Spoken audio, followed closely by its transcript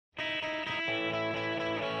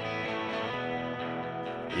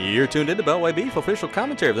You're tuned into Beltway Beef, official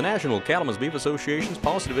commentary of the National Cattlemen's Beef Association's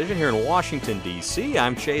policy division here in Washington, D.C.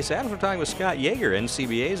 I'm Chase Adams. We're talking with Scott Yeager,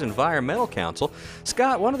 NCBA's Environmental Counsel.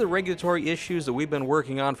 Scott, one of the regulatory issues that we've been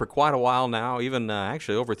working on for quite a while now, even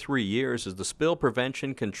actually over 3 years, is the Spill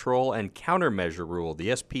Prevention, Control, and Countermeasure Rule, the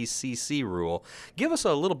SPCC rule. Give us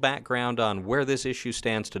a little background on where this issue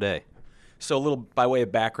stands today. So a little by way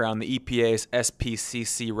of background, the EPA's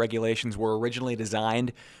SPCC regulations were originally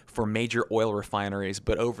designed for major oil refineries,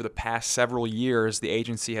 but over the past several years, the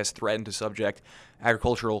agency has threatened to subject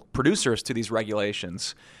agricultural producers to these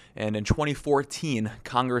regulations. And in 2014,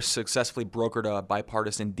 Congress successfully brokered a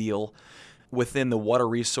bipartisan deal within the Water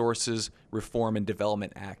Resources Reform and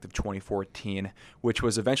Development Act of 2014, which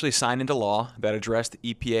was eventually signed into law that addressed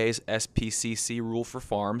EPA's SPCC rule for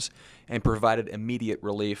farms and provided immediate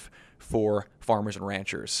relief for farmers and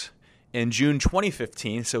ranchers. In June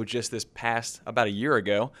 2015, so just this past about a year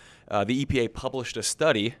ago, the EPA published a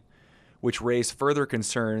study which raised further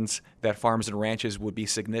concerns that farms and ranches would be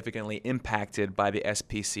significantly impacted by the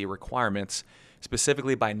SPC requirements,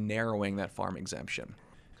 specifically by narrowing that farm exemption.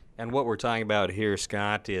 And what we're talking about here,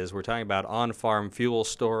 Scott, is we're talking about on-farm fuel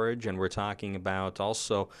storage, and we're talking about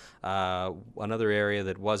also another area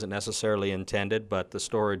that wasn't necessarily intended, but the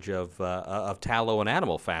storage of tallow and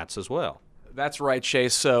animal fats as well. That's right,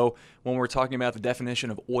 Chase. So when we're talking about the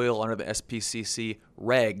definition of oil under the SPCC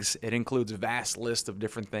regs, it includes a vast list of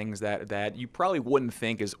different things that you probably wouldn't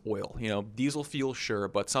think is oil. You know, diesel fuel, sure,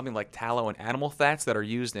 but something like tallow and animal fats that are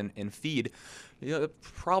used in feed, it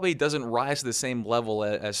probably doesn't rise to the same level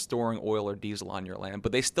as storing oil or diesel on your land,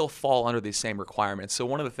 but they still fall under these same requirements. So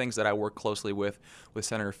one of the things that I work closely with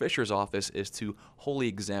Senator Fisher's office is to wholly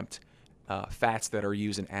exempt fats that are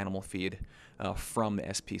used in animal feed from the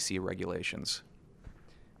SPC regulations.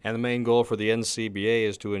 And the main goal for the NCBA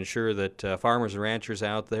is to ensure that farmers and ranchers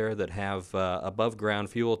out there that have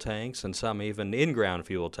above-ground fuel tanks and some even in-ground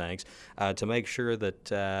fuel tanks to make sure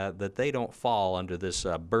that they don't fall under this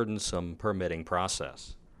burdensome permitting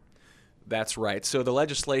process. That's right. So the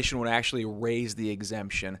legislation would actually raise the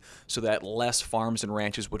exemption so that less farms and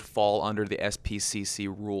ranches would fall under the SPCC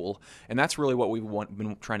rule. And that's really what we've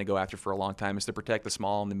been trying to go after for a long time, is to protect the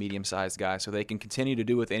small and the medium-sized guys so they can continue to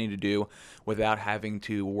do what they need to do without having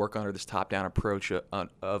to work under this top-down approach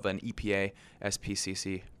of an EPA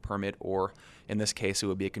SPCC permit, or in this case, it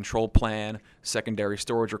would be a control plan, secondary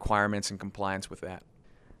storage requirements, and compliance with that.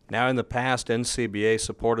 Now, in the past, NCBA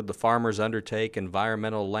supported the Farmers Undertake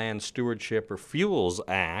Environmental Land Stewardship or Fuels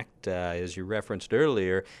Act, as you referenced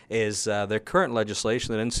earlier, is the current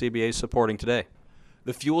legislation that NCBA is supporting today.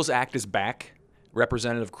 The Fuels Act is back.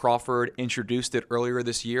 Representative Crawford introduced it earlier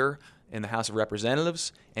this year in the House of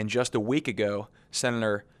Representatives, and just a week ago,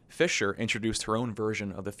 Senator Fisher introduced her own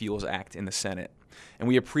version of the Fuels Act in the Senate. And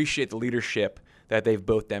we appreciate the leadership that they've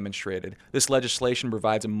both demonstrated. This legislation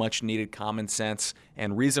provides a much-needed common sense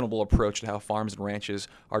and reasonable approach to how farms and ranches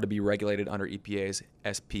are to be regulated under EPA's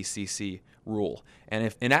SPCC rule. And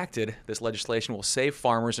if enacted, this legislation will save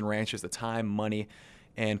farmers and ranchers the time, money,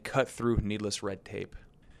 and cut through needless red tape.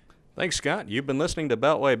 Thanks, Scott. You've been listening to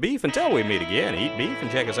Beltway Beef. Until we meet again, eat beef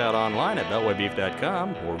and check us out online at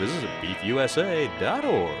beltwaybeef.com or visit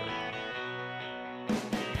beefusa.org.